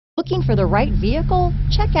Looking for the right vehicle?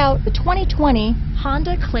 Check out the 2020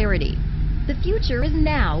 Honda Clarity. The future is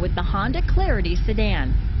now with the Honda Clarity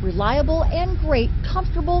sedan. Reliable and great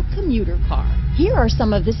comfortable commuter car. Here are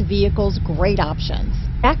some of this vehicle's great options: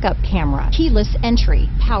 backup camera, keyless entry,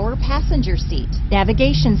 power passenger seat,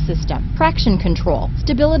 navigation system, traction control,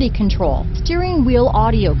 stability control, steering wheel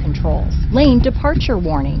audio controls, lane departure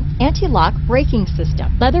warning, anti-lock braking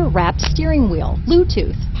system, leather wrapped steering wheel,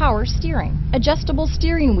 Bluetooth, power steering, adjustable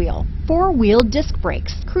steering wheel, four-wheel disc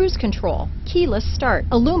brakes, cruise control, keyless start,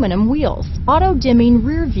 aluminum wheels, auto dimming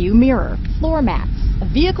rear view mirror, floor mats.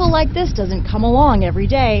 A vehicle like this doesn't come along every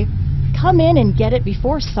day. Come in and get it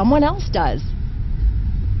before someone else does.